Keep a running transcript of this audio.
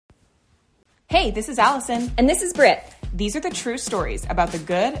Hey, this is Allison. And this is Britt. These are the true stories about the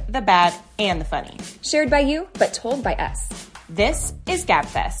good, the bad, and the funny. Shared by you, but told by us. This is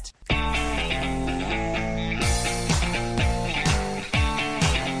GabFest.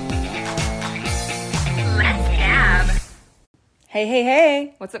 Let's gab.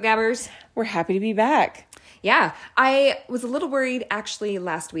 Hey. What's up, gabbers? We're happy to be back. Yeah, I was a little worried actually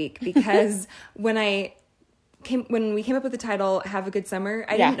last week because when we came up with the title, Have a Good Summer,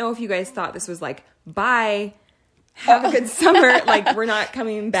 I didn't know if you guys thought this was like, bye, have a good summer, like we're not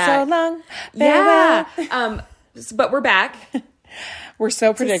coming back. So long. Yeah. Farewell. But we're back. We're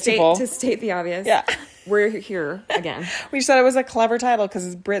so predictable. To state the obvious. Yeah. We're here again. We just thought it was a clever title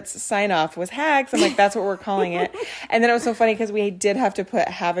because Britt's sign-off was Hags. I'm like, that's what we're calling it. And then it was so funny because we did have to put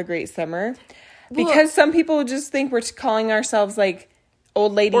Have a Great Summer because some people just think we're calling ourselves like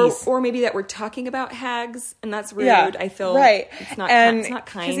old ladies. Or maybe that we're talking about hags, and that's rude. Yeah, I feel right. It's not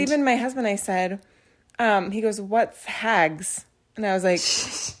kind. Because even my husband, I said, he goes, "What's hags?" And I was like,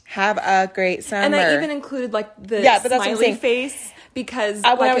 "Have a great summer." And I even included like the but that's smiley face because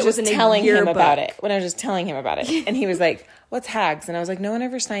when I was it was just telling him about it. When I was just telling him about it, and he was like, "What's hags?" And I was like, "No one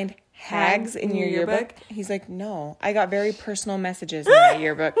ever signed hags in your yearbook?" He's like, "No, I got very personal messages in my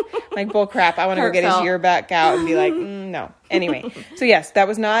yearbook." I'm like, bull crap. I want to go get his yearbook out and be like, no. Anyway, so yes, that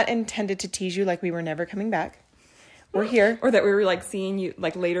was not intended to tease you like we were never coming back. We're here. Or that we were like seeing you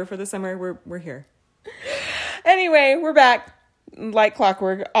like later for the summer. We're here. Anyway, we're back like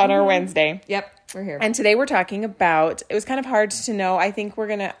clockwork on our Wednesday. Yep, we're here. And today we're talking about, it was kind of hard to know. I think we're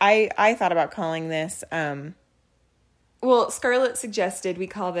going to, I thought about calling this, well, Scarlett suggested we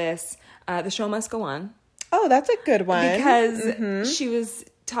call this The Show Must Go On. Oh, that's a good one. Because she was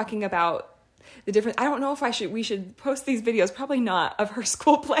talking about the different, I don't know if we should post these videos, probably not, of her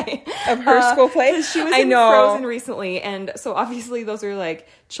school play. Of her school play? Because she was in Frozen recently, and so obviously those are like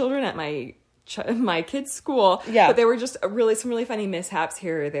children at my kids' school. Yeah. But there were just some really funny mishaps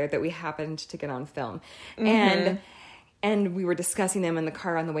here or there that we happened to get on film. And we were discussing them in the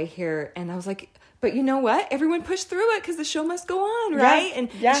car on the way here, and I was like, but you know what? Everyone pushed through it because the show must go on, right?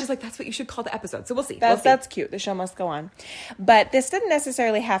 And she's like, that's what you should call the episode. So we'll see. That's cute. The show must go on. But this didn't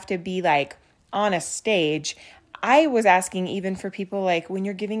necessarily have to be like on a stage. I was asking even for people like when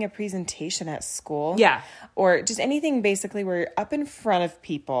you're giving a presentation at school. Yeah. Or just anything basically where you're up in front of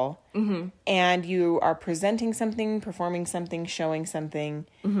people and you are presenting something, performing something, showing something.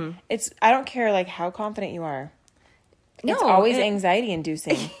 I don't care like how confident you are. It's always anxiety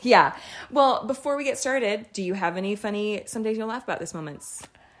inducing. Yeah. Well, before we get started, do you have any funny Some Days You'll Laugh About This moments?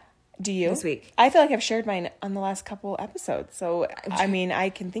 Do you? This week? I feel like I've shared mine on the last couple episodes. So, I mean,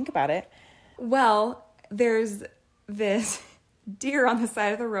 I can think about it. Well, there's this deer on the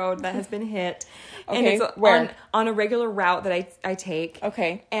side of the road that has been hit. Okay, and it's where? On a regular route that I take.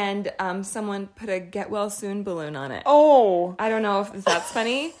 Okay. And someone put a get well soon balloon on it. Oh. I don't know if that's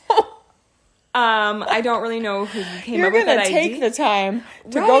funny. I don't really know who came up with that idea. You're going to take the time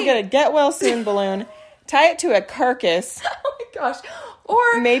to go get a get well soon balloon, tie it to a carcass. Oh my gosh.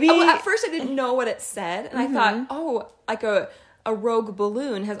 Or maybe at first I didn't know what it said, and I thought, like a rogue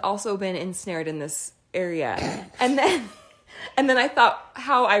balloon has also been ensnared in this area. And then I thought,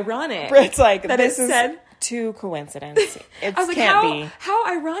 how ironic. It's like that this it said too coincidence. It I was like, can't be. How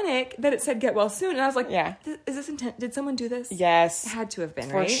ironic that it said get well soon. And I was like, yeah. Is this intent? Did someone do this? Yes. It had to have been,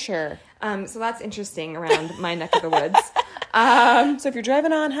 for right? For sure. So that's interesting around my neck of the woods. So if you're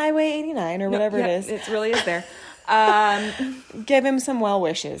driving on Highway 89 or whatever it is. It really is there. Give him some well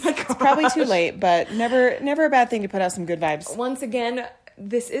wishes. It's probably too late, but never a bad thing to put out some good vibes. Once again,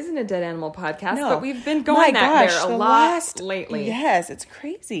 this isn't a Dead Animal podcast, no. but we've been going there a lot lately. Yes, it's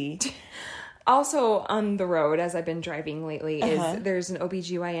crazy. Also on the road, as I've been driving lately, is there's an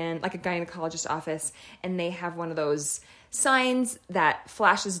OBGYN, like a gynecologist office, and they have one of those signs that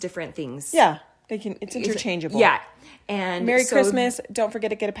flashes different things. Yeah, it's interchangeable. Yeah. And Merry Christmas. Don't forget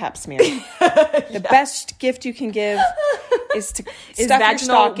to get a pap smear. The best gift you can give is stuff your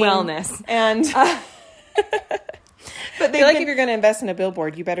stocking. Wellness. And but I feel like if you're going to invest in a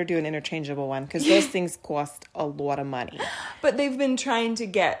billboard, you better do an interchangeable one because those things cost a lot of money. But they've been trying to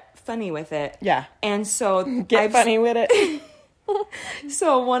get funny with it. Yeah. And so funny with it.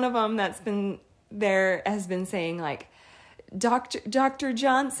 So one of them that's been there has been saying like, Dr.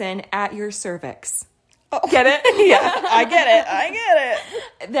 Johnson at your cervix. Oh. Get it? Yeah, I get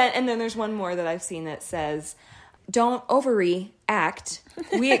it. Then there's one more that I've seen that says, don't overreact.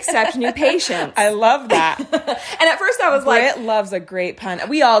 We accept new patients. I love that. And at first I was Britt loves a great pun.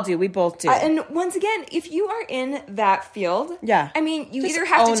 We all do. We both do. And once again, if you are in that field, yeah. I mean, you just either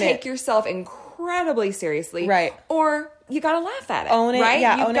have to take yourself incredibly seriously, right, or you gotta laugh at it. Own it. right?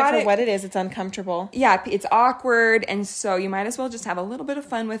 Yeah, You've own it gotta- for what it is. It's uncomfortable. Yeah, it's awkward, and so you might as well just have a little bit of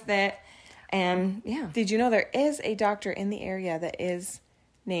fun with it. And yeah. Did you know there is a doctor in the area that is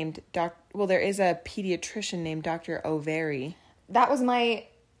named there is a pediatrician named Dr. O'Very. That was my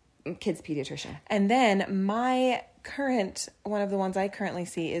kid's pediatrician. And then one of the ones I currently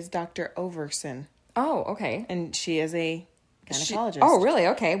see is Dr. Overson. Oh, okay. And she is a gynecologist. Oh, really?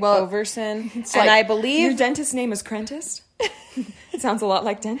 Okay. Well, Overson. it's And like, I believe your dentist's name is Crentist. It sounds a lot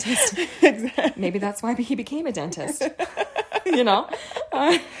like dentist. Exactly. Maybe that's why he became a dentist. You know?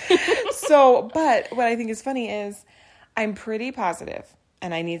 So, but what I think is funny is I'm pretty positive,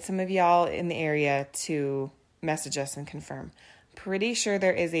 and I need some of y'all in the area to message us and confirm. Pretty sure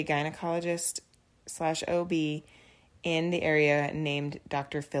there is a gynecologist / OB in the area named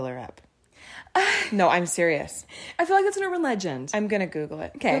Dr. Fillerup. No, I'm serious. I feel like it's an urban legend. I'm going to Google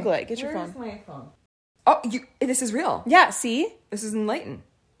it. Okay. Google it. Get your Where's phone. my phone? Oh, this is real. Yeah, see? This is in Layton.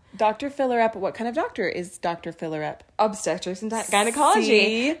 Dr. Fillerup. What kind of doctor is Dr. Fillerup? Obstetrics and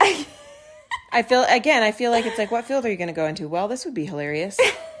gynecology. See? I feel like it's like, what field are you going to go into? Well, this would be hilarious.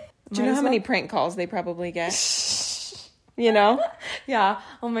 Do you know how many prank calls they probably get? You know? Yeah.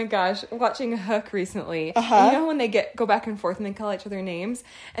 Oh my gosh. Watching Hook recently. Uh-huh. You know when they go back and forth and they call each other names?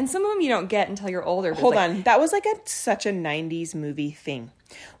 And some of them you don't get until you're older. Hold on. That was like such a 90s movie thing.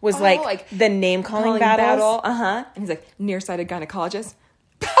 Was Oh, like like the name calling battles. Uh-huh. And he's like, nearsighted gynecologist.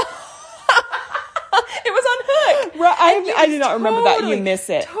 It was on Hook. Right, I did not remember that. You miss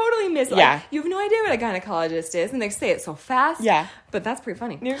it. Totally miss it. Yeah. Like, you have no idea what a gynecologist is, and they say it so fast. Yeah. But that's pretty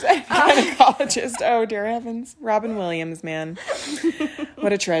funny. Gynecologist. Oh, dear heavens. Robin Williams, man.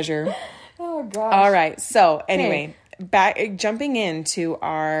 What a treasure. Oh, gosh. All right. So, anyway, jumping into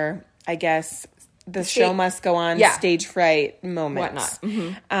our, I guess, the show must go on stage fright moments. Whatnot.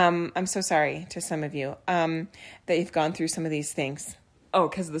 Mm-hmm. I'm so sorry to some of you that you've gone through some of these things. Oh,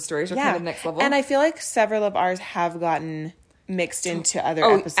 because the stories are kind of next level? And I feel like several of ours have gotten mixed into other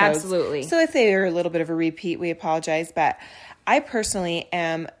episodes. Absolutely. So if they are a little bit of a repeat, we apologize. But I personally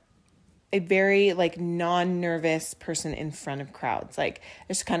am a very non-nervous person in front of crowds. Like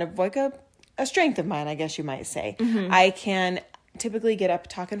it's kind of like a strength of mine, I guess you might say. Mm-hmm. I can typically get up,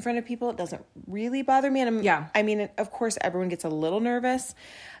 talk in front of people. It doesn't really bother me. And I mean, of course, everyone gets a little nervous.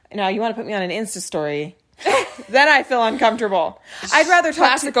 Now, you want to put me on an Insta story, then I feel uncomfortable. I'd rather talk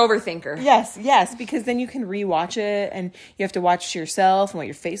Classic overthinker. Yes, because then you can rewatch it and you have to watch yourself and what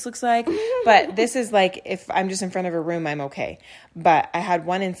your face looks like. But this is like, if I'm just in front of a room, I'm okay. But I had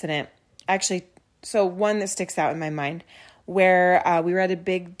one incident, actually, so one that sticks out in my mind, where we were at a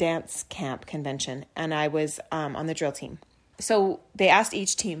big dance camp convention and I was on the drill team. So they asked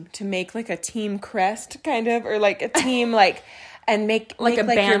each team to make like a team crest kind of, or like a team and make a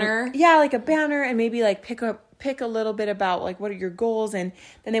banner. Like a banner, and maybe like pick a little bit about like what are your goals, and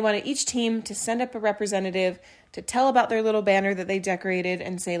then they wanted each team to send up a representative to tell about their little banner that they decorated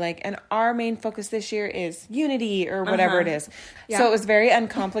and say like, and our main focus this year is unity or whatever it is. Yeah. So it was very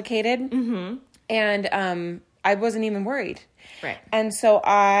uncomplicated, and I wasn't even worried. Right. And so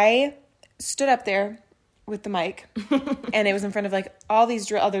I stood up there with the mic, and it was in front of like all these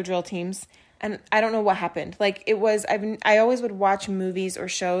other drill teams. And I don't know what happened. Like it was, I always would watch movies or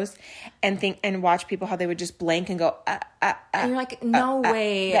shows and watch people how they would just blank and go, and you're like, no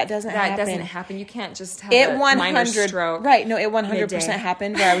way. That doesn't happen. You can't just have it a 100, minor stroke. Right. No, it 100%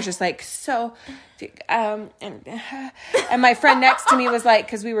 happened where I was just like, and my friend next to me was like,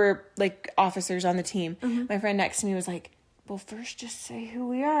 cause we were like officers on the team. Mm-hmm. My friend next to me was like, well, first just say who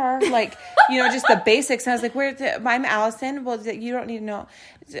we are. Like, just the basics. And I was like, I'm Allison. Well, you don't need to know.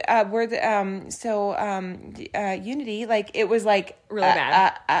 We're Unity. Like, it was like really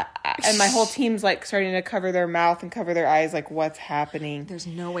bad. And my whole team's like starting to cover their mouth and cover their eyes. Like, what's happening? There's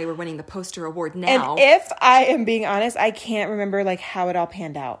no way we're winning the poster award now. And if I am being honest, I can't remember like how it all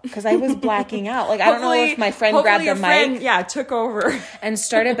panned out because I was blacking out. Like, I don't know if my friend grabbed the mic. Took over and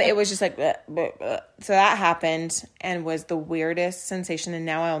started, but it was just like, bleh, bleh, bleh. So that happened and was the weirdest sensation. And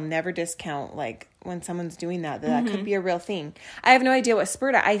now I'll never discount like when someone's doing that could be a real thing. I have no idea what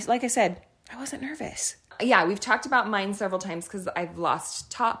spurred it. Like I said, I wasn't nervous. Yeah, we've talked about mine several times because I've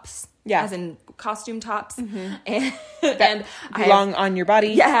lost tops. Yeah. As in costume tops. Mm-hmm. And belong on your body.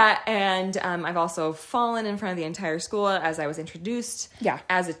 Yeah. And I've also fallen in front of the entire school as I was introduced. Yeah.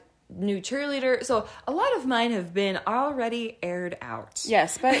 As a new cheerleader. So a lot of mine have been already aired out.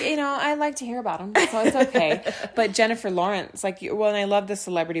 Yes, but I like to hear about them, so it's okay. But Jennifer Lawrence, and I love the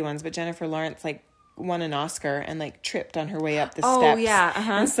celebrity ones, but Jennifer Lawrence, like, won an Oscar and like tripped on her way up the Oh, steps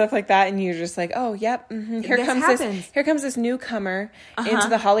yeah, and stuff like that. And you're just like, oh, yep. Here comes this newcomer into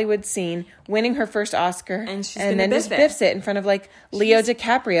the Hollywood scene, winning her first Oscar, and then just biffs it in front of like Leo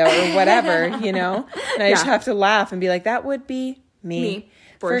DiCaprio or whatever, you know? And I just have to laugh and be like, that would be me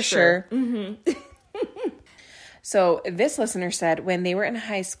for sure. Mm-hmm. So this listener said when they were in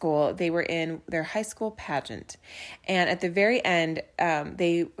high school, they were in their high school pageant. And at the very end,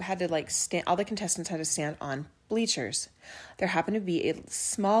 they had to like stand, all the contestants had to stand on bleachers. There happened to be a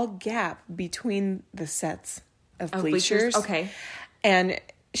small gap between the sets of bleachers. Okay. And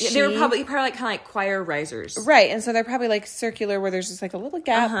they were probably like choir risers. Right. And so they're probably like circular where there's just like a little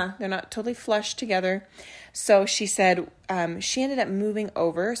gap. They're not totally flush together. So she said she ended up moving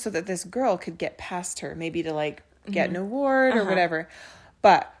over so that this girl could get past her, maybe to like get an award or whatever.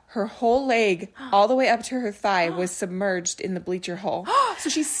 But her whole leg, all the way up to her thigh, was submerged in the bleacher hole. So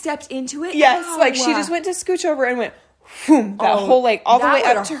she stepped into it? Yes. Like she just went to scooch over and went, boom, that whole leg, all the way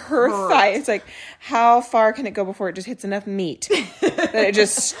up to her thigh. It's like, how far can it go before it just hits enough meat that it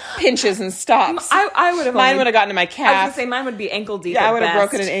just pinches and stops? I would have. Mine would have gotten to my calf. I was going to say mine would be ankle deep. Yeah, I would have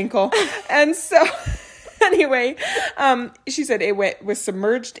broken an ankle. And so... Anyway, she said it was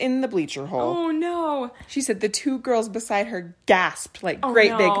submerged in the bleacher hole. Oh, no. She said the two girls beside her gasped like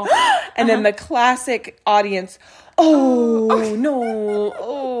great big. And then the classic audience, noise.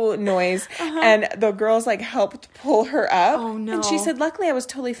 And the girls like helped pull her up. Oh, no. And she said, luckily I was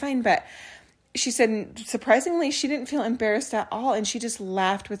totally fine. But she said, surprisingly, she didn't feel embarrassed at all. And she just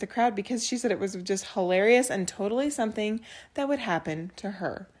laughed with the crowd because she said it was just hilarious and totally something that would happen to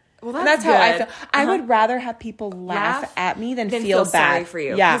her. Well, that's how I feel. I would rather have people laugh at me than feel bad. Sorry for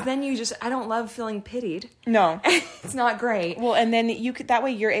you. Yeah. Because then I don't love feeling pitied. No. It's not great. Well, and then that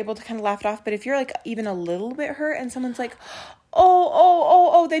way you're able to kind of laugh it off. But if you're like even a little bit hurt and someone's like,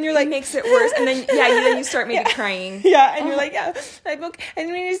 oh, then you're like... It makes it worse. And then, then you start maybe crying. Yeah, and you're like, I'm okay.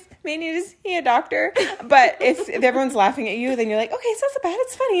 And may need to see a doctor. But if everyone's laughing at you, then you're like, okay, it's not so bad.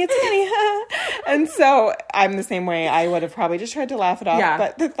 It's funny. And so I'm the same way. I would have probably just tried to laugh it off. Yeah.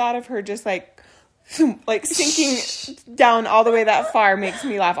 But the thought of her just like sinking down all the way that far makes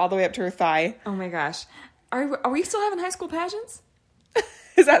me laugh all the way up to her thigh. Oh my gosh. Are we still having high school pageants?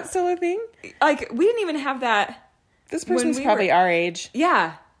 Is that still a thing? Like, we didn't even have that... This person's probably our age.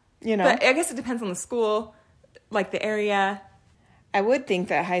 Yeah. You know? But I guess it depends on the school, like the area. I would think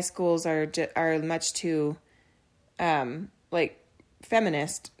that high schools are much too, like,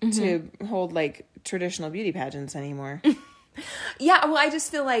 feminist to hold, like, traditional beauty pageants anymore. Yeah, well, I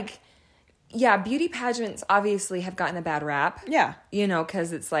just feel like, beauty pageants obviously have gotten a bad rap. Yeah. You know,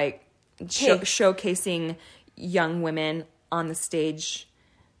 because it's like showcasing young women on the stage...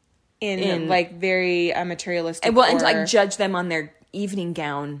 In like very materialistic, and to like judge them on their evening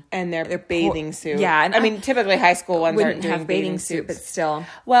gown and their bathing suit. Yeah, and I mean, typically high school ones wouldn't aren't have doing bathing suit, but still.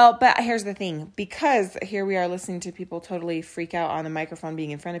 Well, but here's the thing: because here we are listening to people totally freak out on the microphone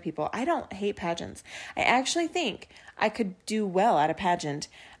being in front of people. I don't hate pageants. I actually think I could do well at a pageant.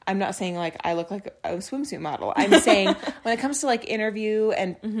 I'm not saying like I look like a swimsuit model. I'm saying when it comes to like interview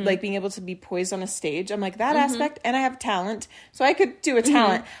and like being able to be poised on a stage, I'm like that aspect, and I have talent, so I could do a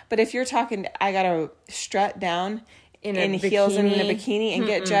talent. But if you're talking, I gotta strut down in heels and in a bikini and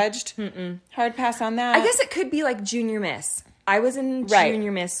get judged. Hard pass on that. I guess it could be like Junior Miss. I was in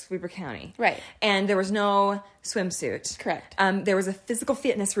Junior Miss Weber County, right? And there was no swimsuit. Correct. There was a physical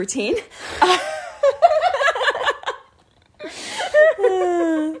fitness routine.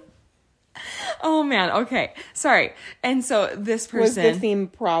 Oh man, okay. Sorry. And so this person... Was the theme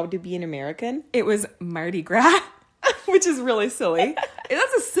proud to be an American? It was Mardi Gras, which is really silly.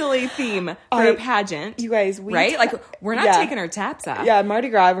 That's a silly theme for a pageant. You guys, right? Like, we're not taking our taps off. Yeah, Mardi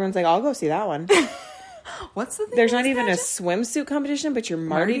Gras, everyone's like, I'll go see that one. What's the thing? There's not even a swimsuit competition, but you're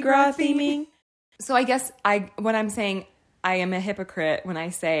Mardi Gras theming? So I guess when I'm saying I am a hypocrite when I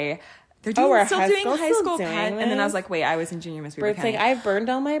say... They're still doing high school pageant. And then I was like, wait, I was in Junior Miss Weber County. It's like, I've burned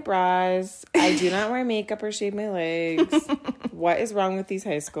all my bras. I do not wear makeup or shave my legs. What is wrong with these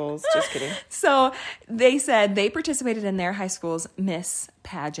high schools? Just kidding. So they said they participated in their high school's Miss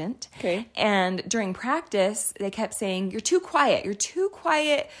pageant. Okay. And during practice, they kept saying, you're too quiet. You're too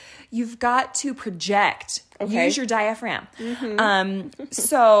quiet. You've got to project. Okay. Use your diaphragm.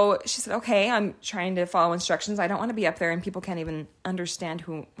 So she said, okay, I'm trying to follow instructions. I don't want to be up there and people can't even understand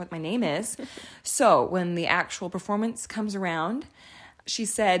what my name is. So when the actual performance comes around, she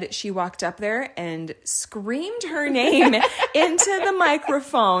said she walked up there and screamed her name into the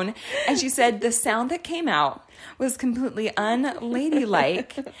microphone. And she said the sound that came out was completely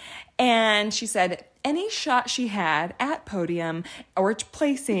unladylike. And she said any shot she had at podium or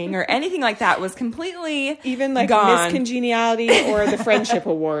placing or anything like that was completely Even like gone. Miss Congeniality or the Friendship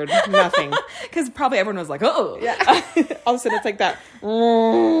Award. Nothing. Because probably everyone was like, oh. Yeah. All of a sudden it's like that.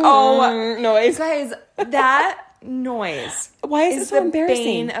 Oh, noise. guys, that noise. Why is it so the embarrassing?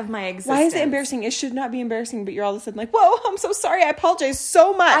 bane of my existence. Why is it embarrassing? It should not be embarrassing, but you're all of a sudden like, whoa, I'm so sorry. I apologize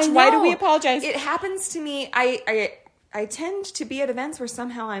so much. Why do we apologize? It happens to me. I tend to be at events where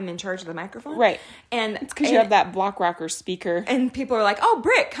somehow I'm in charge of the microphone. Right. And it's because you have that block rocker speaker. And people are like, oh,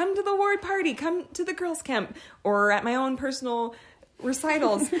 Britt, come to the ward party. Come to the girls' camp. Or at my own personal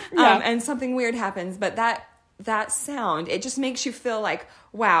recitals. Yeah. And something weird happens. But that sound, it just makes you feel like,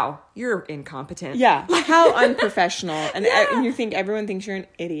 wow, you're incompetent. Yeah. How unprofessional. And you think everyone thinks you're an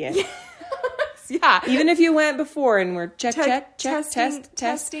idiot. Yeah. Even if you went before and were check,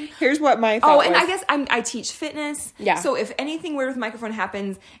 testing. Here's what my thought was. And I guess I teach fitness. Yeah. So if anything weird with microphone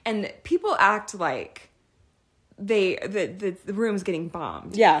happens and people act like the room's getting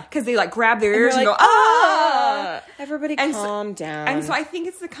bombed. Yeah. Because they like grab their ears and like, go, ah! Everybody calm down. And so I think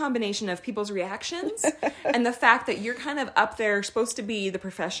it's the combination of people's reactions and the fact that you're kind of up there supposed to be the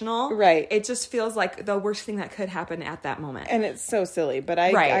professional. Right. It just feels like the worst thing that could happen at that moment. And it's so silly, but I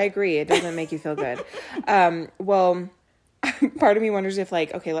agree. It doesn't make you feel good. Well, part of me wonders if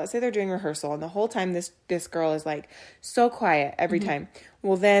like, okay, let's say they're doing rehearsal and the whole time this girl is like so quiet every time.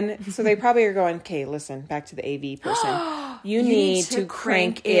 Well then, so they probably are going, okay, listen, back to the AV person. You need to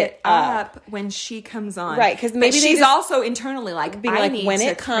crank it up when she comes on. Right, because maybe she's also internally like, being I like, need when to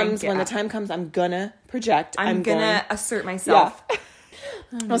it comes, when the up. time comes, I'm gonna project. I'm gonna assert myself. Yeah.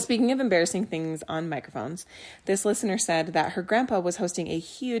 Well, speaking of embarrassing things on microphones, this listener said that her grandpa was hosting a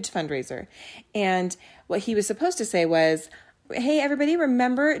huge fundraiser. And what he was supposed to say was, hey, everybody,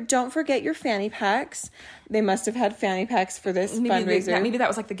 remember, don't forget your fanny packs. They must have had fanny packs for this fundraiser. Maybe that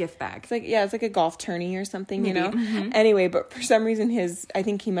was like the gift bag. It's like a golf tourney or something, maybe. You know? Mm-hmm. Anyway, but for some reason I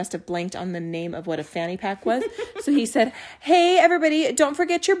think he must have blanked on the name of what a fanny pack was. So he said, hey, everybody, don't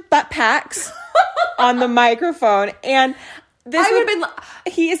forget your butt packs on the microphone. And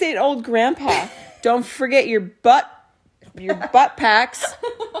he is an old grandpa. Don't forget your butt packs.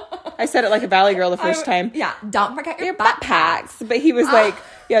 I said it like a Valley girl the first time. Yeah, don't forget your butt packs. But he was like,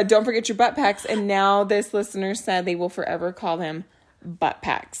 yeah, don't forget your butt packs. And now this listener said they will forever call him butt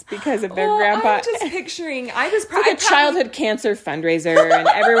packs because of their grandpa. I'm just picturing, it's like a childhood cancer fundraiser and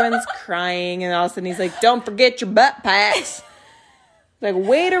everyone's crying and all of a sudden he's like, don't forget your butt packs. Like,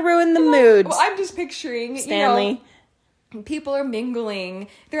 way to ruin the mood. Well, I'm just picturing, Stanley. People are mingling.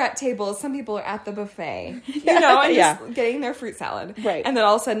 They're at tables. Some people are at the buffet, and just getting their fruit salad. Right. And then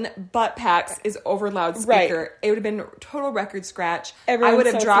all of a sudden, butt packs is over loudspeaker. Right. It would have been total record scratch. Everyone I would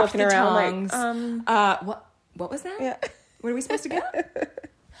have dropped the around tongs. Like, what was that? Yeah. What are we supposed to get?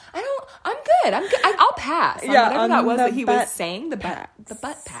 I'm good. I'll pass. On whatever that was that he was saying. The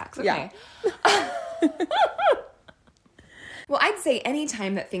butt packs. Okay. Yeah. Well, I'd say any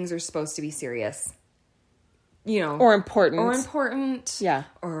time that things are supposed to be serious. Or important. Yeah.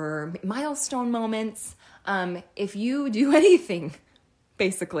 Or milestone moments. If you do anything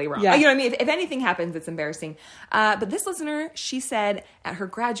basically wrong. Yeah. You know what I mean? If anything happens, it's embarrassing. But this listener, she said at her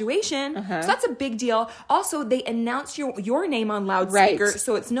graduation, so that's a big deal. Also, they announce your name on loudspeaker, right.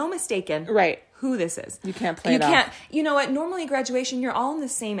 So it's no mistaken who this is. You can't play it off. You know what? Normally graduation, you're all in the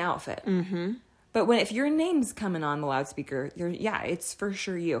same outfit. Mm-hmm. But if your name's coming on the loudspeaker, it's for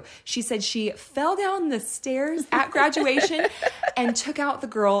sure you. She said she fell down the stairs at graduation and took out the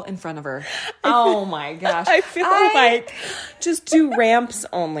girl in front of her. Oh my gosh. I feel like just do ramps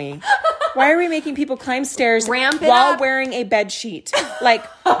only. Why are we making people climb stairs while wearing a bed sheet? Like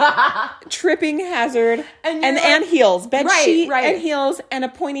tripping hazard and heels. Bed sheet and heels and a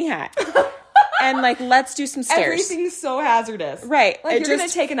pointy hat. And like, let's do some stairs. Everything's so hazardous. Right. Like you're going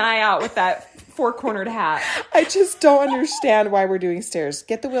to take an eye out with that four-cornered hat. I just don't understand why we're doing stairs.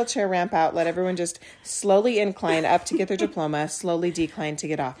 Get the wheelchair ramp out. Let everyone just slowly incline up to get their diploma, slowly decline to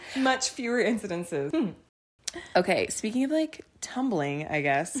get off. Much fewer incidences. Okay, speaking of like tumbling, I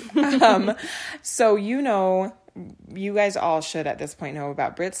guess. So you guys all should at this point know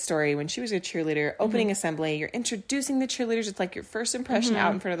about Britt's story when she was a cheerleader, opening assembly. You're introducing the cheerleaders. It's like your first impression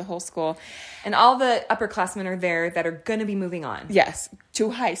out in front of the whole school. And all the upperclassmen are there that are going to be moving on. Yes,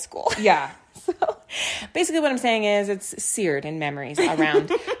 to high school. Yeah. So basically what I'm saying is it's seared in memories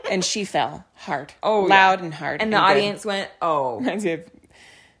around. And she fell hard. Oh, loud and hard. And the audience went, oh. Reminds me of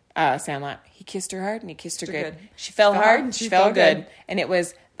Sandlot. He kissed her hard and he kissed her good. She fell hard and she fell good. And it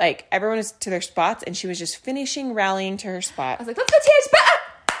was like everyone was to their spots and she was just finishing rallying to her spot. I was like, let's go to your spot.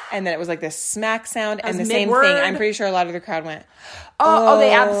 And then it was like this smack sound and the mid-word. same thing. I'm pretty sure a lot of the crowd went, Oh,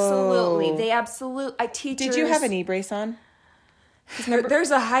 they absolutely. Teachers. Did you have a knee brace on?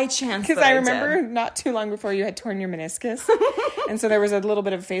 There's a high chance Because I remember not too long before you had torn your meniscus. And so there was a little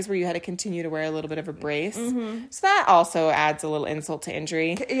bit of a phase where you had to continue to wear a little bit of a brace. Mm-hmm. So that also adds a little insult to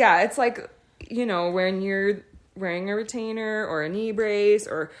injury. Yeah, it's like, when you're wearing a retainer or a knee brace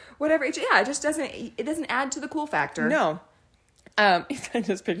or whatever. It just doesn't add to the cool factor. No. I'm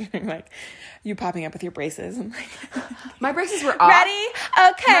just picturing like you popping up with your braces and like my braces were off. Ready?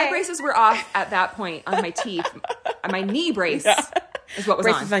 Okay. My braces were off at that point on my teeth. My knee brace is what was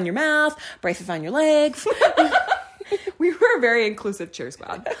braces on your mouth, braces on your legs. We were a very inclusive cheer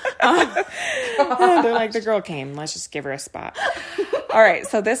squad. They're like, the girl came. Let's just give her a spot. All right.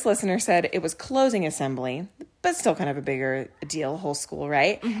 So this listener said it was closing assembly, but still kind of a bigger deal, whole school,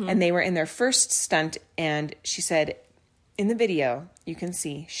 right? Mm-hmm. And they were in their first stunt. And she said, in the video, you can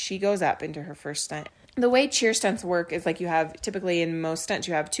see she goes up into her first stunt. The way cheer stunts work is like you have, typically in most stunts,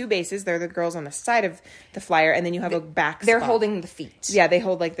 you have two bases. They're the girls on the side of the flyer, and then you have a back They're spot. holding the feet. Yeah, they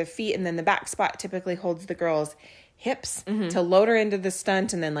hold like the feet, and then the back spot typically holds the girl's hips to load her into the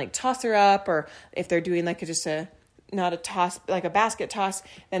stunt and then like toss her up, or if they're doing like not a toss, like a basket toss,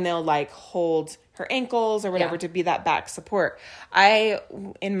 then they'll like hold her ankles or whatever to be that back support.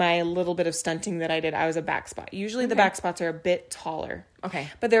 In my little bit of stunting that I did, I was a back spot. Usually the back spots are a bit taller. Okay.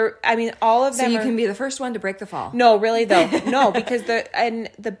 But all of them So you can be the first one to break the fall. No, really though. No, because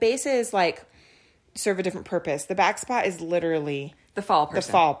the bases like serve a different purpose. The back spot is literally the fall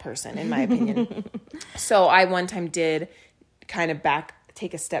person, in my opinion. So I one time did kind of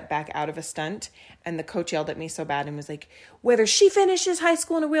take a step back out of a stunt, and the coach yelled at me so bad and was like, whether she finishes high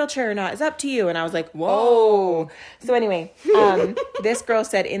school in a wheelchair or not is up to you. And I was like, whoa. So anyway, this girl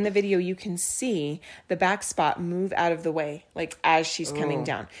said in the video you can see the back spot move out of the way, like as she's coming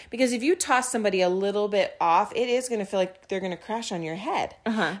down. Because if you toss somebody a little bit off, it is going to feel like they're going to crash on your head.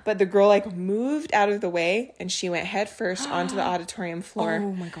 But the girl like moved out of the way and she went head first onto the auditorium floor.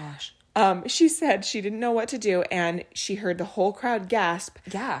 Oh my gosh. She said she didn't know what to do, and she heard the whole crowd gasp.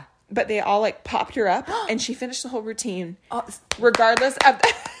 Yeah. But they all like popped her up, and she finished the whole routine, regardless of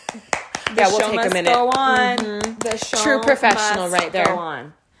the... Yeah, we'll take a minute. Go on. Mm-hmm. The show true professional must right there. Go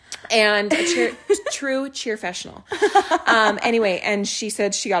on. And a true cheerfessional. Anyway, and she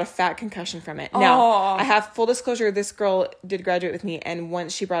said she got a fat concussion from it. Now, I have full disclosure, this girl did graduate with me, and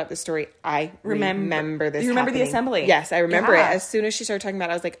once she brought up the story, I remember this. You remember happening. the assembly? Yes, I remember it. As soon as she started talking about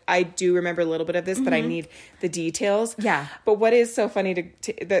it, I was like, I do remember a little bit of this, but I need the details. Yeah. But what is so funny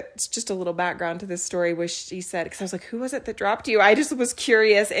that's just a little background to this story was she said, because I was like, who was it that dropped you? I just was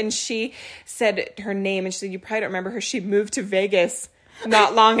curious, and she said her name, and she said, you probably don't remember her. She moved to Vegas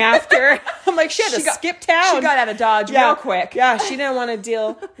not long after. I'm like, she had to skip town. She got out of Dodge real quick. Yeah, she didn't want to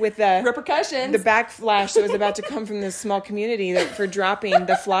deal with the repercussions, the backlash that was about to come from this small community for dropping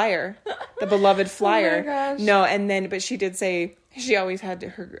the flyer, the beloved flyer. Oh my gosh. No, but she did say she always had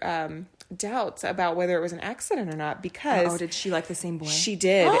her doubts about whether it was an accident or not, because did she like the same boy? She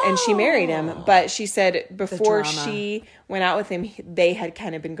did, and she married him. But she said before she went out with him, they had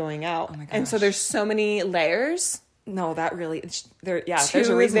kind of been going out. Oh my gosh. And so there's so many layers. No, that really, there's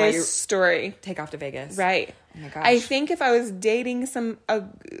a reason why you story take off to Vegas. Right. Oh my gosh. I think if I was dating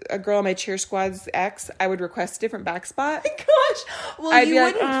a girl on my cheer squad's ex, I would request a different back spot. Oh my gosh. Well, I'd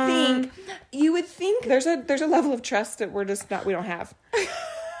you would think there's a level of trust that we don't have.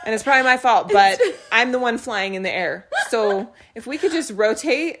 And it's probably my fault, but I'm the one flying in the air. So if we could just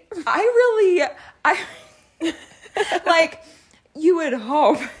rotate. Like, you would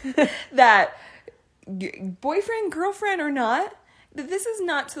hope that boyfriend, girlfriend or not, that this is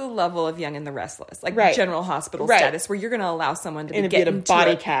not to the level of Young and the Restless, like General Hospital status, where you're going to allow someone to get into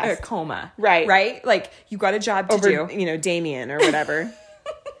body cast, a coma. Right. Like, you got a job to do. Damien or whatever.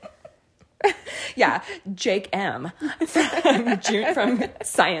 Yeah, Jake M. from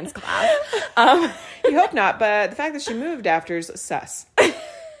science class. You hope not, but the fact that she moved after is sus.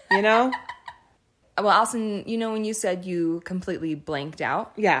 You know? Well, Allison, when you said you completely blanked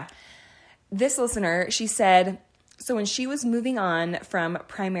out? Yeah. This listener, she said, so when she was moving on from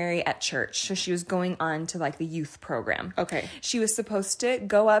primary at church, so she was going on to like the youth program. Okay. She was supposed to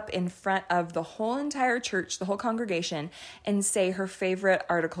go up in front of the whole entire church, the whole congregation, and say her favorite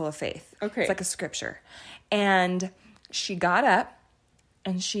article of faith. Okay. It's like a scripture. And she got up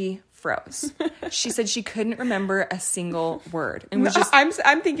and she froze. She said she couldn't remember a single word. And was just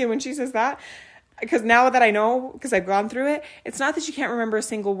I'm thinking when she says that, because now that I know, because I've gone through it, it's not that you can't remember a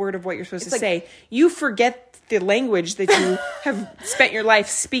single word of what you're supposed to say. You forget the language that you have spent your life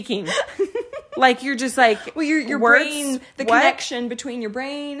speaking. Like, you're just like, well, your words, brain, the connection between your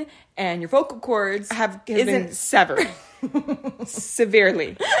brain and your vocal cords have been severed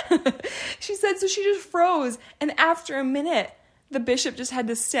severely. She said, so she just froze. And after a minute, the bishop just had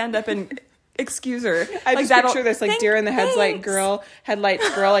to stand up and excuse her. I just picture this, like, deer in the headlights girl,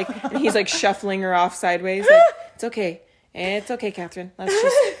 like, and he's like shuffling her off sideways. Like, it's okay. It's okay, Catherine. Let's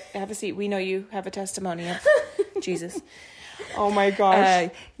just have a seat. We know you have a testimony of Jesus. Oh my gosh.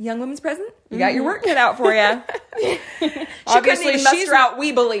 Young women's present, you got your work cut out for you. Obviously, she's out,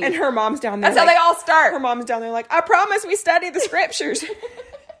 we believe. And her mom's down there. That's how they all start. Her mom's down there like, I promise we study the scriptures.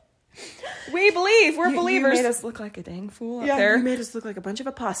 We believe. We're believers. You made us look like a dang fool up there. You made us look like a bunch of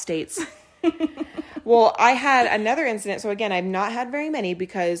apostates. Well, I had another incident. So again, I've not had very many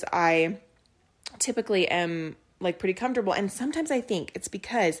because I typically am like pretty comfortable. And sometimes I think it's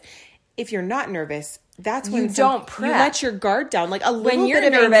because if you're not nervous, that's when you don't prep. You let your guard down. Like a little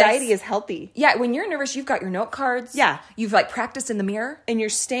bit of anxiety is healthy. Yeah, when you're nervous, you've got your note cards. Yeah. You've like practiced in the mirror. And you're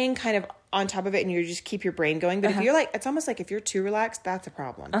staying kind of on top of it and you just keep your brain going. But if you're like, it's almost like if you're too relaxed, that's a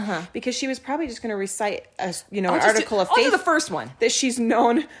problem. Because she was probably just going to recite an article of faith. I'll do the first one. That she's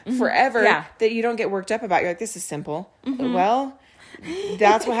known forever. Yeah. That you don't get worked up about. You're like, this is simple. Well,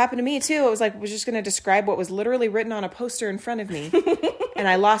 that's what happened to me too. It was like, was just going to describe what was literally written on a poster in front of me. And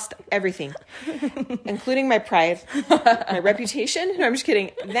I lost everything, including my pride, my reputation. No, I'm just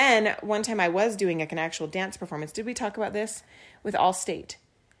kidding. Then one time I was doing like an actual dance performance. Did we talk about this with Allstate?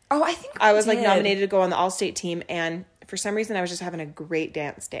 Oh, I think I was like nominated to go on the Allstate team, and for some reason I was just having a great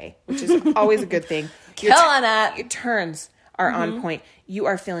dance day, which is always a good thing. Killing it. Your turns are on point. You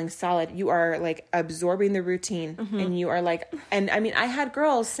are feeling solid. You are like absorbing the routine, and you are like, and I mean, I had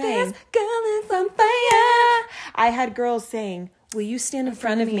girls saying, "This girl is on fire." I had girls saying, "Will you stand in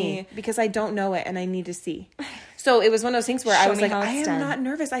front of me because I don't know it and I need to see." So it was one of those things where I was like, I am not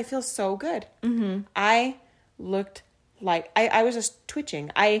nervous. I feel so good. I looked like I was just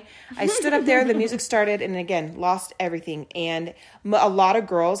twitching. I stood up there, the music started, and again, lost everything. And a lot of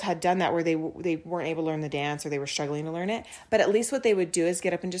girls had done that where they weren't able to learn the dance or they were struggling to learn it. But at least what they would do is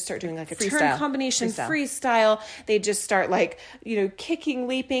get up and just start doing like a turn combination, freestyle. They just start like, kicking,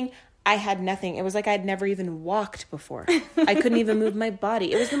 leaping. I had nothing. It was like I'd never even walked before. I couldn't even move my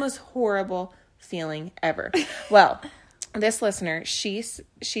body. It was the most horrible feeling ever. Well, this listener, she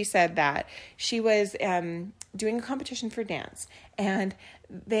said that she was doing a competition for dance, and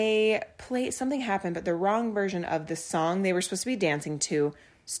something happened, but the wrong version of the song they were supposed to be dancing to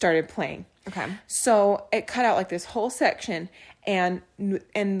started playing. Okay. So it cut out like this whole section, and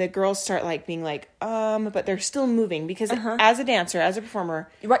the girls start like being like, but they're still moving because as a dancer, as a performer,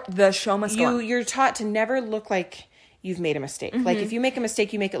 right, the show must go on. You're taught to never look like you've made a mistake. Like if you make a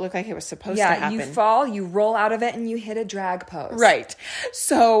mistake, you make it look like it was supposed to happen. Yeah, you fall, you roll out of it, and you hit a drag pose. Right.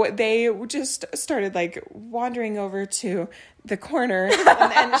 So they just started like wandering over to the corner,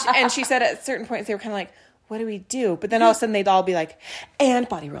 and she said at certain points they were kind of like, "What do we do?" But then all of a sudden they'd all be like, "And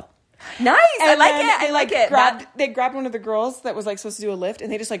body roll." Nice. I like it. I like it. They grabbed one of the girls that was like supposed to do a lift,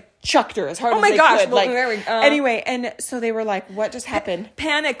 and they just like chucked her as hard as they could. Well, like, there we go. Anyway, and so they were like, "What just happened?"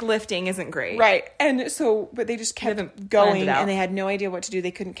 Panic lifting isn't great, right? And so, but they just kept going, and they had no idea what to do.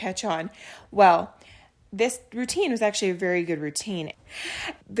 They couldn't catch on. Well, this routine was actually a very good routine.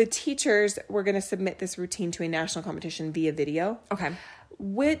 The teachers were going to submit this routine to a national competition via video. Okay.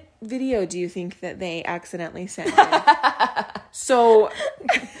 What video do you think that they accidentally sent in? So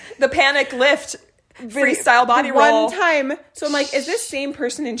the panic lift freestyle body roll. One time. So I'm like, is this same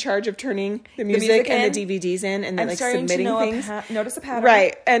person in charge of turning the music and the DVDs in and then like submitting things? Notice a pattern.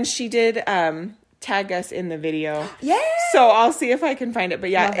 Right. And she did tag us in the video. Yeah. So I'll see if I can find it. But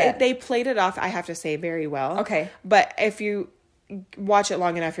yeah, they played it off, I have to say, very well. Okay. But if you watch it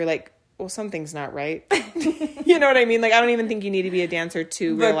long enough, you're like, well, something's not right. You know what I mean? Like, I don't even think you need to be a dancer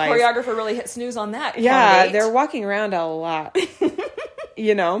to realize. The choreographer really hit snooze on that. Yeah, they're walking around a lot.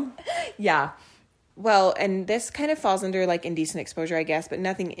 Yeah. Well, and this kind of falls under like indecent exposure, I guess, but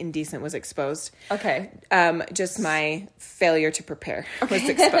nothing indecent was exposed. Okay. Just my failure to prepare was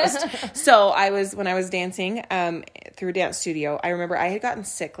exposed. So when I was dancing through a dance studio, I remember I had gotten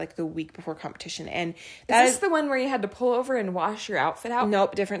sick like the week before competition. And is this the one where you had to pull over and wash your outfit out?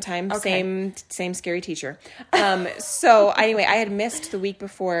 Nope, different time. Okay. Same scary teacher. So anyway, I had missed the week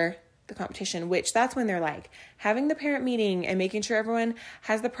before the competition, which that's when they're like, having the parent meeting and making sure everyone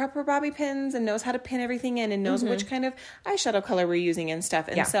has the proper bobby pins and knows how to pin everything in and knows which kind of eyeshadow color we're using and stuff.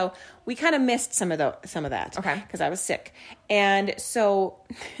 And so we kind of missed some of that. Okay. Because I was sick. And so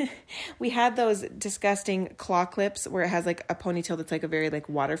we had those disgusting claw clips where it has like a ponytail that's like a very like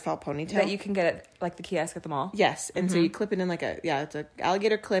waterfall ponytail. That you can get at like the kiosk at the mall. Yes. And so you clip it in like it's an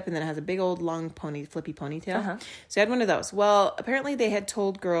alligator clip, and then it has a big old long flippy ponytail. So I had one of those. Well, apparently they had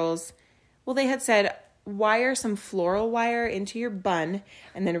told girls, they had said, wire some floral wire into your bun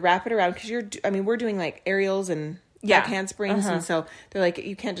and then wrap it around, because we're doing like aerials and back handsprings, and so they're like,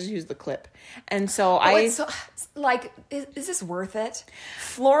 you can't just use the clip. And so is this worth it?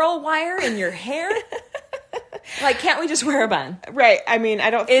 Floral wire in your hair? Like, can't we just wear a bun? Right. I mean,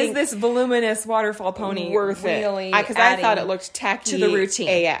 I don't think... Is this voluminous waterfall pony worth really it? Because I thought it looked tacky to the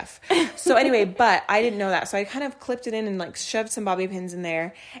routine. AF. So anyway, but I didn't know that. So I kind of clipped it in and like shoved some bobby pins in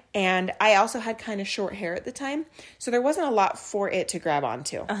there. And I also had kind of short hair at the time. So there wasn't a lot for it to grab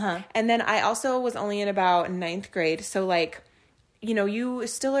onto. And then I also was only in about 9th grade. So like, you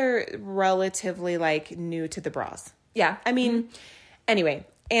still are relatively like new to the bras. Yeah. I mean, anyway...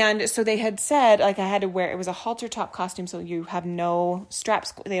 And so they had said, like, I had to wear, it was a halter top costume, so you have no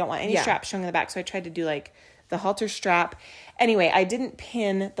straps. They don't want any straps showing in the back. So I tried to do, like, the halter strap. Anyway, I didn't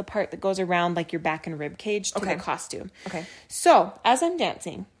pin the part that goes around, like, your back and rib cage to the costume. Okay. So as I'm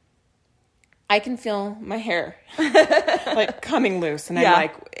dancing, I can feel my hair, like, coming loose. And I'm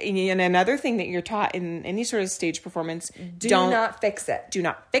like, and another thing that you're taught in any sort of stage performance, do not fix it. Do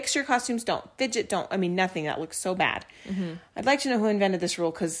not fix your costumes. Don't fidget. Nothing. That looks so bad. I'd like to know who invented this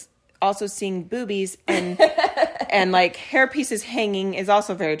rule, because also seeing boobies and and like hair pieces hanging is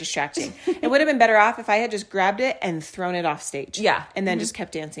also very distracting. It would have been better off if I had just grabbed it and thrown it off stage. Yeah. And then just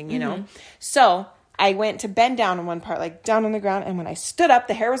kept dancing, you know? So I went to bend down in one part, like down on the ground. And when I stood up,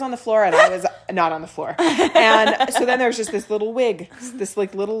 the hair was on the floor and I was not on the floor. And so then there was just this little wig, this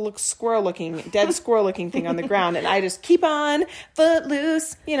like little dead squirrel looking thing on the ground. And I just keep on foot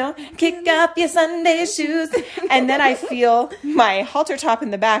loose, kick up your Sunday shoes. And then I feel my halter top in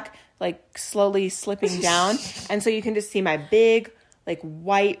the back, like slowly slipping down. And so you can just see my big, like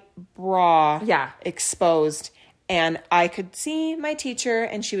white bra exposed. And I could see my teacher,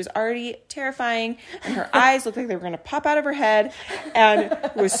 and she was already terrifying, and her eyes looked like they were going to pop out of her head, and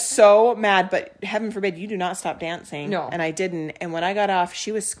was so mad. But heaven forbid you do not stop dancing. No. And I didn't. And when I got off,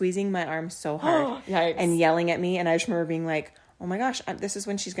 she was squeezing my arm so hard and yelling at me. And I just remember being like, oh my gosh, this is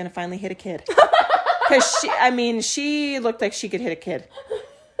when she's going to finally hit a kid. Because she looked like she could hit a kid.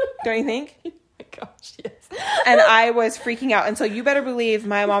 Don't you think? Gosh, yes. And I was freaking out. And so you better believe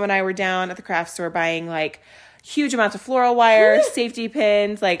my mom and I were down at the craft store buying like huge amounts of floral wire, safety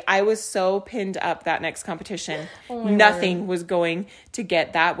pins. Like, I was so pinned up that next competition. Nothing was going to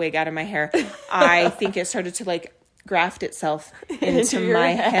get that wig out of my hair. I think it started to like graft itself into my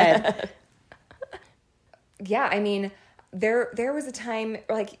head. Yeah, I mean, there was a time,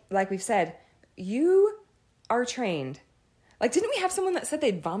 like we've said, you are trained. Like, didn't we have someone that said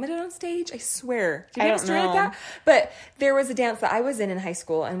they'd vomited on stage? I swear. Did you have a story like that? But there was a dance that I was in high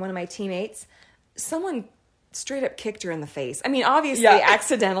school, and one of my teammates, someone straight up kicked her in the face. I mean, obviously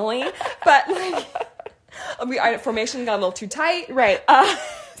accidentally, but like, formation got a little too tight. Right.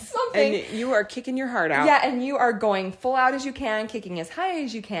 Something. And you are kicking your heart out. Yeah, and you are going full out as you can, kicking as high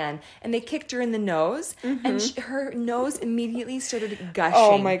as you can. And they kicked her in the nose, and her nose immediately started gushing.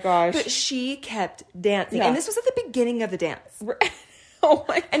 Oh my gosh. But she kept dancing. Yeah. And this was at the beginning of the dance. Oh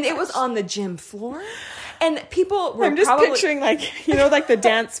my gosh. And it was on the gym floor. And people were I'm just picturing like, like the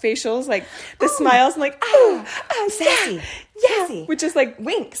dance facials, like the smiles and like, sassy. Yeah. Which is like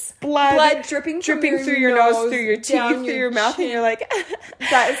winks. Blood dripping through your nose, through your teeth, through your mouth. And you're like,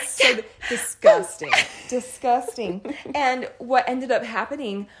 that is so disgusting. Disgusting. And what ended up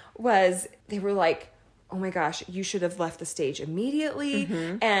happening was they were like, oh my gosh, you should have left the stage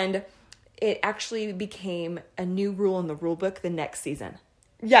immediately. And it actually became a new rule in the rule book the next season.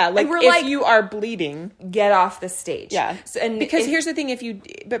 Yeah, like if you are bleeding, get off the stage. Yeah, because here's the thing: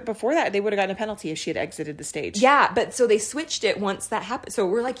 but before that, they would have gotten a penalty if she had exited the stage. Yeah, but so they switched it once that happened. So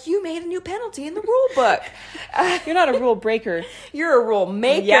we're like, you made a new penalty in the rule book. You're not a rule breaker. You're a rule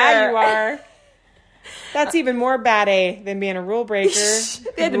maker. Yeah, you are. That's even more bad than being a rule breaker.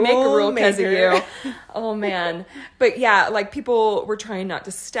 They had to make a rule because of you. Oh man. But yeah, like people were trying not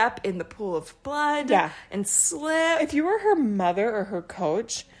to step in the pool of blood and slip. If you were her mother or her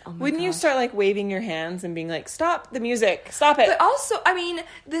coach, wouldn't you start like waving your hands and being like, stop the music, stop it? But also, I mean,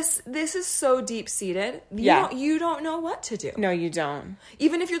 this is so deep seated. You don't know what to do. No, you don't.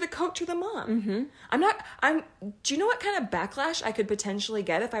 Even if you're the coach or the mom. Mm-hmm. Do you know what kind of backlash I could potentially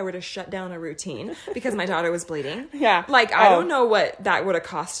get if I were to shut down a routine because my daughter was bleeding? Yeah. Like, I don't know what that would have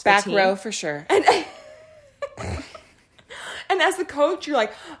cost Back the team. row for sure. And as the coach, you're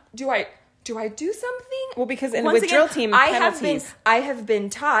like, do I do something? Well, because with drill team penalties. I have been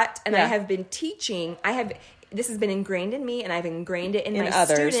taught and I have been teaching. This has been ingrained in me and I've ingrained it in my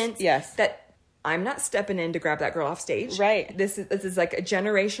others, students. Yes. That I'm not stepping in to grab that girl off stage. Right. This is like a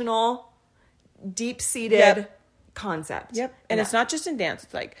generational, deep-seated concept. Yep. And it's not just in dance.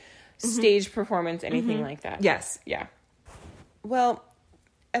 It's like stage performance, anything like that. Yes. Yeah. Well,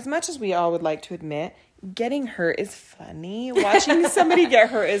 as much as we all would like to admit, getting hurt is funny. Watching somebody get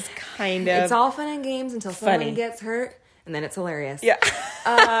hurt is kind of... It's all fun and games until someone gets hurt, and then it's hilarious. Yeah.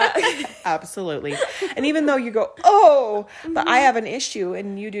 Absolutely. And even though you go, oh, but I have an issue,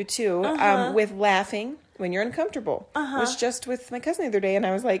 and you do too, with laughing when you're uncomfortable. I was just with my cousin the other day, and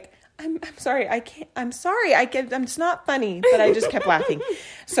I was like, I'm sorry, I can't, I'm sorry, it's not funny, but I just kept laughing.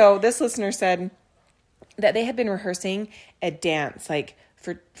 So this listener said that they had been rehearsing a dance, like,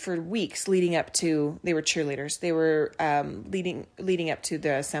 for weeks leading up to, they were cheerleaders. They were leading up to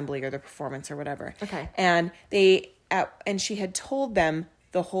the assembly or the performance or whatever. Okay. And and she had told them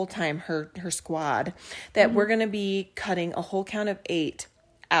the whole time, her squad, that we're going to be cutting a whole count of 8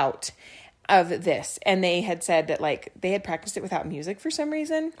 out of this. And they had said that like they had practiced it without music for some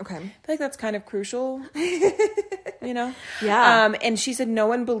reason. Okay. I feel like that's kind of crucial. You know? Yeah. And she said no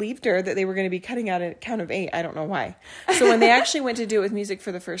one believed her that they were going to be cutting out a count of 8. I don't know why. So when they actually went to do it with music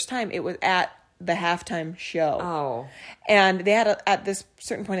for the first time, it was at the halftime show. Oh. And they had at this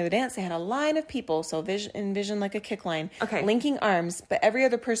certain point of the dance, they had a line of people. So envision like a kick line. Okay. Linking arms, but every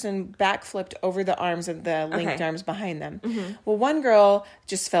other person backflipped over the arms of the linked arms behind them. Mm-hmm. Well, one girl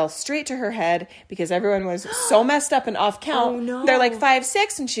just fell straight to her head because everyone was so messed up and off count. Oh, no. They're like 5,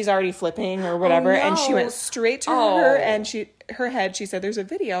 6 and she's already flipping or whatever. Oh, no. And she went straight to her and her head. She said there's a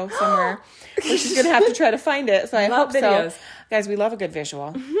video somewhere where she's going to have to try to find it. So I hope videos. So. Guys, we love a good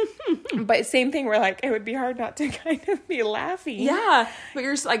visual. But same thing, we're like, it would be hard not to kind of be laughing. Yeah. But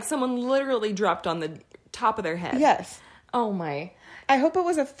you're like, someone literally dropped on the top of their head. Yes. Oh my. I hope it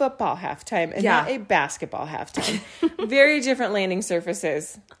was a football halftime and not a basketball halftime. Very different landing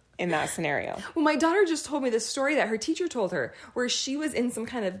surfaces in that scenario. Well, my daughter just told me this story that her teacher told her where she was in some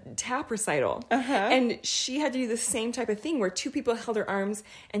kind of tap recital and she had to do the same type of thing where 2 people held her arms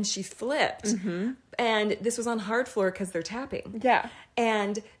and she flipped. Mm-hmm. And this was on hard floor because they're tapping. Yeah.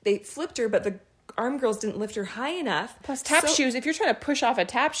 And they flipped her, but the arm girls didn't lift her high enough. Plus tap shoes, if you're trying to push off a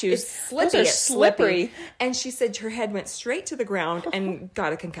tap shoes, it's slippy. Those are slippery. And she said her head went straight to the ground and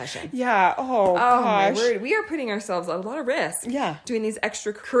got a concussion. Yeah. Oh gosh. My word. We are putting ourselves at a lot of risk. Yeah. Doing these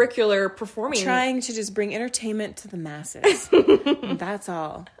extracurricular performing. Trying to just bring entertainment to the masses. That's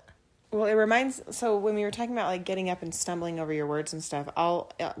all. Well, it reminds, so when we were talking about like getting up and stumbling over your words and stuff,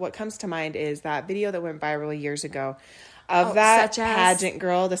 what comes to mind is that video that went viral years ago of that pageant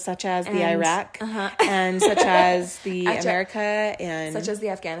girl, such as the Iraq and such as the America and such as the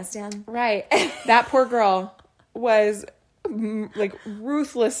Afghanistan. Right. That poor girl was like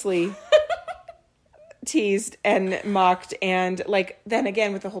ruthlessly teased and mocked. And like, then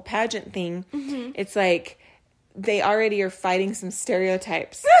again, with the whole pageant thing, it's like, they already are fighting some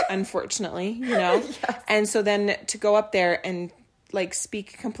stereotypes, unfortunately, you know? Yes. And so then to go up there and like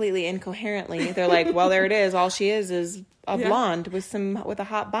speak completely incoherently, they're like, well, there it is. All she is a blonde with a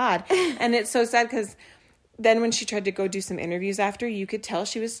hot bod. And it's so sad because then when she tried to go do some interviews after, you could tell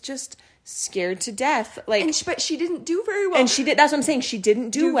she was just scared to death. Like, but she didn't do very well. And she did. That's what I'm saying. She didn't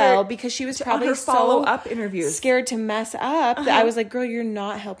do well because she was probably her follow-up interviews scared to mess up. That I was like, girl, you're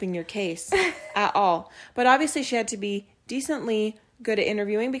not helping your case at all. But obviously she had to be decently good at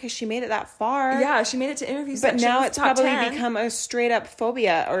interviewing because she made it that far. Yeah, she made it to interview But now it's probably 10. Become a straight up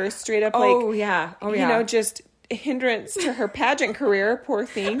phobia or a straight up you know, just hindrance to her pageant career. Poor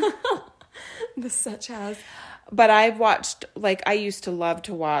thing. Such as. But I've watched, like, I used to love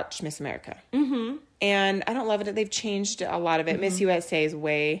to watch Miss America. Mm-hmm. And I don't love it. They've changed a lot of it. Mm-hmm. Miss USA is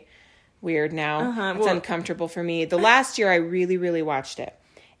way weird now. It's uncomfortable for me. The last year I really, really watched it.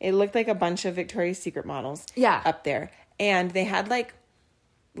 It looked like a bunch of Victoria's Secret models up there. And they had, like,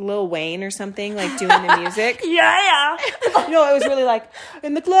 Lil Wayne or something, like, doing the music. Yeah. No, it was really like,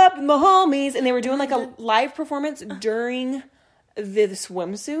 in the club with my homies. And they were doing, like, a live performance during the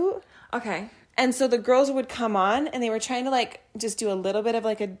swimsuit. Okay. And so the girls would come on and they were trying to like just do a little bit of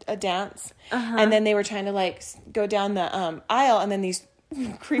like a dance. And then they were trying to like go down the aisle, and then these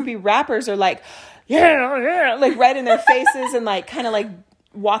creepy rappers are like, yeah, like right in their faces and like kind of like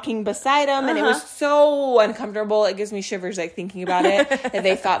walking beside them. And it was so uncomfortable. It gives me shivers like thinking about it, that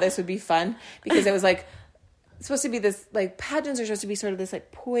they thought this would be fun, because it was like supposed to be this, like, pageants are supposed to be sort of this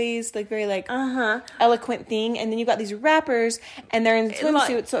like poised, like very like eloquent thing, and then you got these rappers and they're in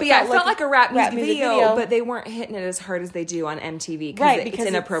swimsuits, so it felt like a rap music video, but they weren't hitting it as hard as they do on MTV, right? Because it's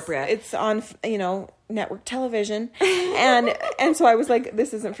inappropriate. It's on, you know, network television, and so I was like,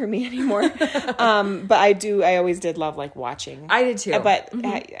 this isn't for me anymore. But I always did love like watching. I did too. But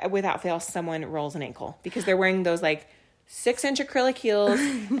without fail, someone rolls an ankle because they're wearing those like 6-inch acrylic heels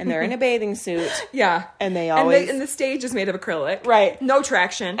and they're in a bathing suit. Yeah. And they always... And the stage is made of acrylic. Right. No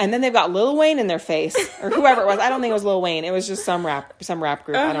traction. And then they've got Lil Wayne in their face. Or whoever it was. I don't think it was Lil Wayne. It was just some rap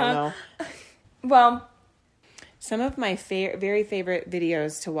group. I don't know. Well... Some of my very favorite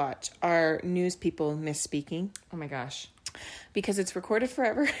videos to watch are news people misspeaking. Oh my gosh. Because it's recorded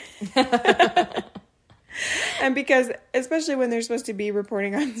forever. And because, especially when they're supposed to be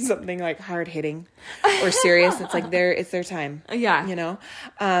reporting on something like hard hitting or serious, it's like it's their time. Yeah. You know?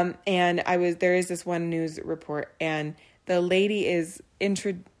 And there is this one news report, and the lady is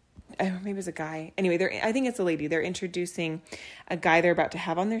maybe it was a guy. Anyway, I think it's a lady. They're introducing a guy they're about to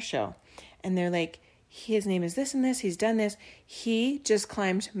have on their show. And they're like, his name is this and this. He's done this. He just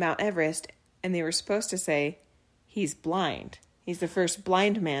climbed Mount Everest. And they were supposed to say, he's blind. He's the first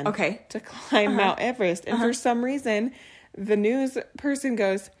blind man to climb Mount Everest. And for some reason, the news person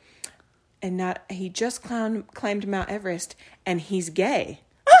goes, he just climbed Mount Everest and he's gay.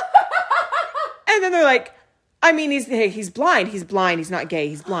 And then they're like, I mean, he's blind. He's blind. He's not gay.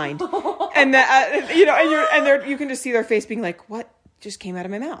 He's blind. And you can just see their face being like, what just came out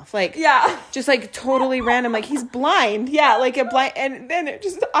of my mouth? Like, yeah, just like totally random. Like, he's blind. Yeah. Like a blind. And then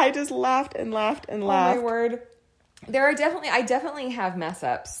I just laughed and laughed and laughed. Oh my word. I definitely have mess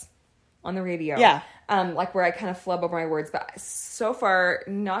ups on the radio. Yeah. Like where I kind of flub over my words, but so far,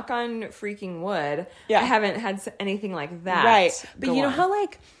 knock on freaking wood, I haven't had anything like that. Right. But you know how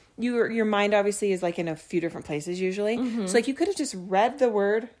like your mind obviously is like in a few different places usually. Mm-hmm. So like you could have just read the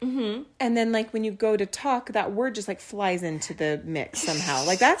word, and then like when you go to talk, that word just like flies into the mix somehow.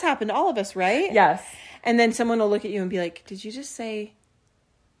 Like that's happened to all of us, right? Yes. And then someone will look at you and be like, "Did you just say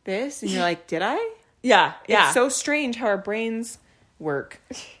this?" And you're like, "Did I?" Yeah. It's so strange how our brains work.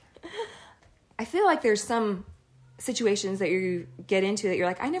 I feel like there's some situations that you get into that you're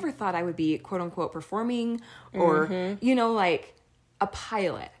like, I never thought I would be quote unquote performing or, you know, like a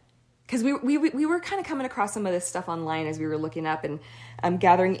pilot. Because we were kind of coming across some of this stuff online as we were looking up and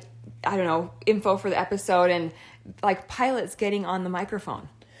gathering, I don't know, info for the episode, and like pilots getting on the microphone.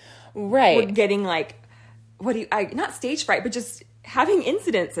 Right. We're getting like, not stage fright, but just having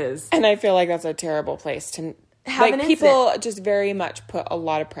incidences. And I feel like that's a terrible place to have like people just very much put a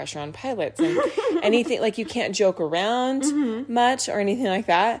lot of pressure on pilots, and anything like you can't joke around much or anything like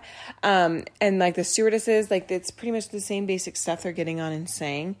that. And like the stewardesses, like it's pretty much the same basic stuff they're getting on and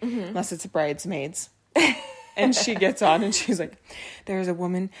saying, unless it's Bridesmaids. And she gets on and she's like, there's a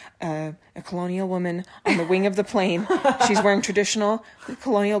woman, a colonial woman on the wing of the plane. She's wearing traditional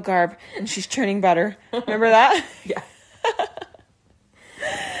colonial garb and she's churning butter. Remember that? Yeah.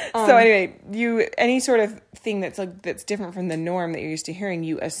 So anyway, any sort of thing that's different from the norm that you're used to hearing,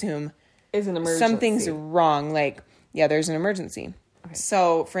 you assume is an emergency. Something's wrong. Like, yeah, there's an emergency. Okay.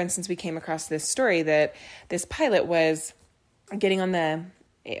 So, for instance, we came across this story that this pilot was getting on the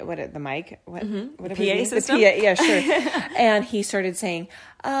mic? The PA system? Yeah, sure. And he started saying,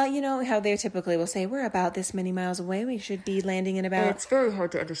 you know, how they typically will say, we're about this many miles away. We should be landing in about... It's very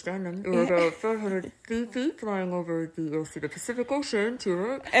hard to understand them. We're about 500 feet flying over the Pacific Ocean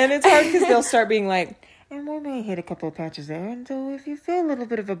to... And it's hard because they'll start being like, and we may hit a couple of patches there, and so if you feel a little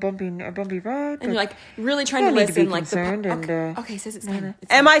bit of a bumpy ride... And you're like, really trying to listen, like... Okay, says it's fine.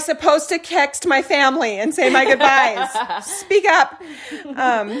 Am I supposed to text my family and say my goodbyes? Speak up!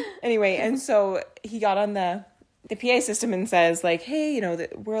 Anyway, and so he got on the PA system and says, like, hey, you know,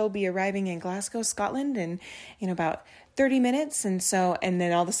 we'll be arriving in Glasgow, Scotland in, you know, about 30 minutes. And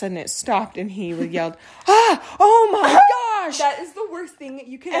then all of a sudden it stopped and he yelled, oh my gosh! That is the worst thing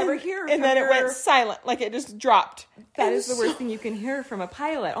you can ever hear. And then it went silent, like it just dropped. That is the worst thing you can hear from a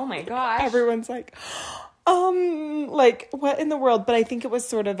pilot. Oh my gosh. Everyone's like, like, what in the world? But I think it was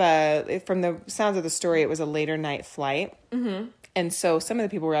sort of from the sounds of the story, it was a later night flight. Mm-hmm. And so some of the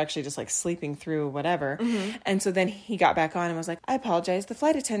people were actually just like sleeping through whatever. Mm-hmm. And so then he got back on and was like, I apologize. The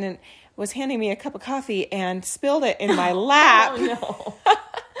flight attendant was handing me a cup of coffee and spilled it in my lap. Oh, no.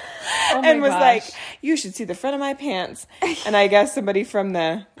 and was gosh. like, you should see the front of my pants. And I guess somebody from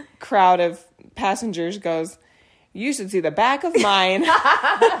the crowd of passengers goes, you should see the back of mine.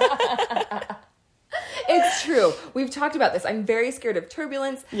 It's true. We've talked about this. I'm very scared of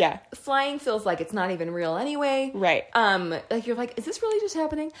turbulence. Yeah. Flying feels like it's not even real anyway. Right. Like you're like, is this really just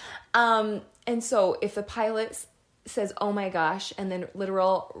happening? And so if the pilot says, oh my gosh, and then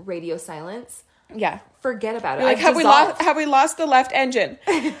literal radio silence, Yeah. forget about it. Like, have we lost the left engine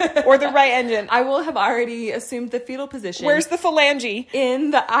or the right engine? I will have already assumed the fetal position. Where's the phalange?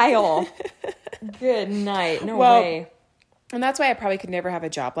 in the aisle? Good night. No way. And that's why I probably could never have a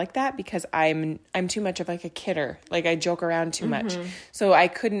job like that, because I'm too much of like a kidder. Like I joke around too much. So I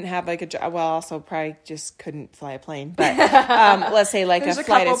couldn't have like a job. Well, also probably just couldn't fly a plane. But let's say like There's a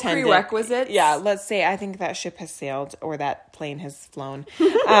flight couple attendant. prerequisites. Yeah, let's say I think that ship has sailed or that plane has flown.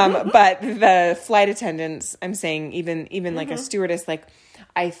 But the flight attendants, I'm saying even like a stewardess, like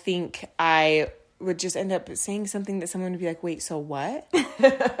I think I would just end up saying something that someone would be like, wait, so what?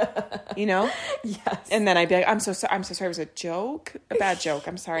 You know? Yes. And then I'd be like, I'm so sorry. It was a joke. A bad joke.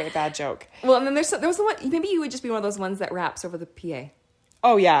 I'm sorry. A bad joke. Well, and then there was the one, maybe you would just be one of those ones that raps over the PA.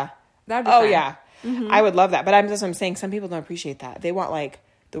 Oh, yeah. That'd be Oh, fun. yeah. I would love that. But that's what I'm saying. Some people don't appreciate that. They want like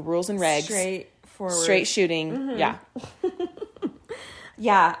the rules and regs. Straight shooting. Yeah.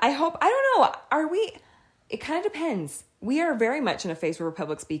 Yeah. I don't know. It kind of depends. We are very much in a phase where we're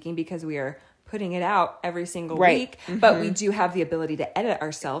public speaking because we are putting it out every single week, but we do have the ability to edit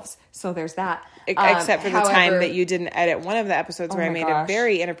ourselves. So there's that. Except for the time that you didn't edit one of the episodes where I made a gosh.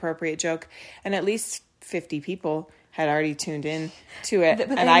 very inappropriate joke, and at least 50 people had already tuned in to it. But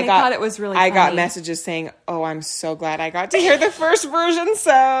and then I they got thought it was really I got funny. messages saying, "Oh, I'm so glad I got to hear the first version."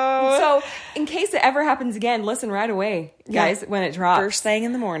 So in case it ever happens again, listen right away, guys, when it drops. First thing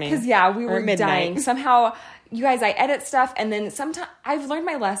in the morning. Because we or were midnight. dying. Somehow, you guys, I edit stuff, and then sometimes I've learned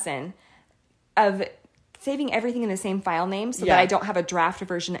my lesson of saving everything in the same file name so that I don't have a draft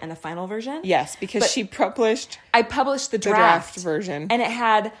version and a final version. Yes, because she published I published the the draft, draft version. and it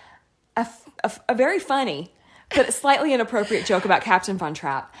had a very funny but slightly inappropriate joke about Captain Von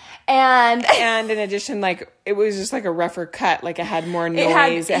Trapp. And in addition, like it was just like a rougher cut. Like it had more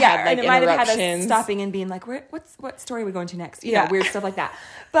noise. It had like and it might have had us interruptions. stopping and being like, what story are we going to next? You Yeah. know, weird stuff like that.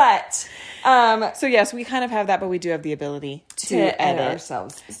 But So yes, we kind of have that, but we do have the ability to edit edit.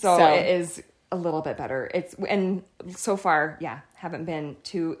 ourselves. So it is a little bit better. And so far, haven't been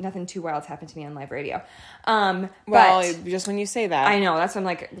nothing too wild's happened to me on live radio. Well, But just when you say that, I know that's when I'm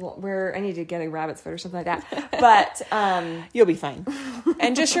like, I need to get a rabbit's foot or something like that. But you'll be fine.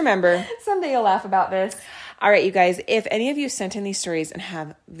 And just remember, someday you'll laugh about this. all right, you guys, if any of you sent in these stories and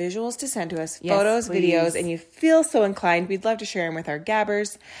have visuals to send to us, Yes, photos, please. videos, and you feel so inclined, we'd love to share them with our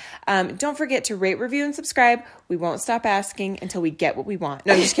gabbers. Don't forget to rate, review, and subscribe. We won't stop asking until we get what we want.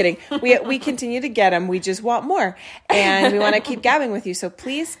 No, I'm just kidding. We continue to get them. We just want more. And we want to keep gabbing with you. So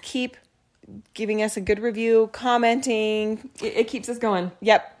please keep giving us a good review, commenting. It keeps us going.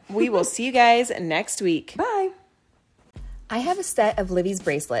 Yep. We will see you guys next week. Bye. I have a set of Libby's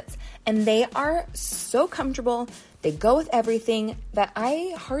bracelets, and they are so comfortable. They go with everything that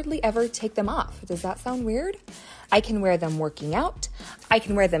I hardly ever take them off. Does that sound weird? I can wear them working out. I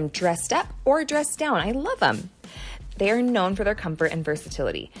can wear them dressed up or dressed down. I love them. They are known for their comfort and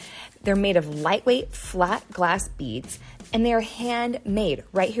versatility. They're made of lightweight, flat glass beads, and they are handmade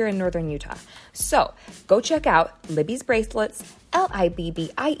right here in northern Utah. So go check out Libby's Bracelets,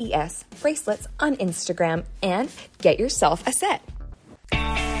 Libbies bracelets on Instagram, and get yourself a set.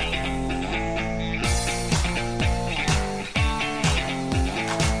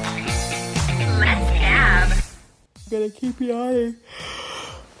 Let's gab. Gotta keep yawning.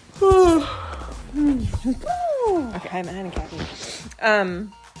 Okay, I haven't had a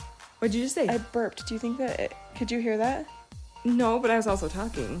caffeine. What'd you just say? I burped. Do you think that could you hear that? No, but I was also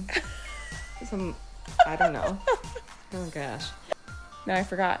talking. I don't know. Oh gosh. No, I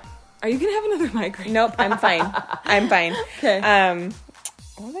forgot. Are you gonna have another migraine? Nope, I'm fine. I'm fine. Okay. What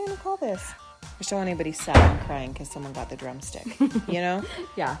am I gonna call this? I just don't want anybody sad and crying because someone got the drumstick. You know?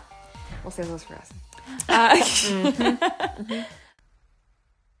 Yeah. We'll save those for us.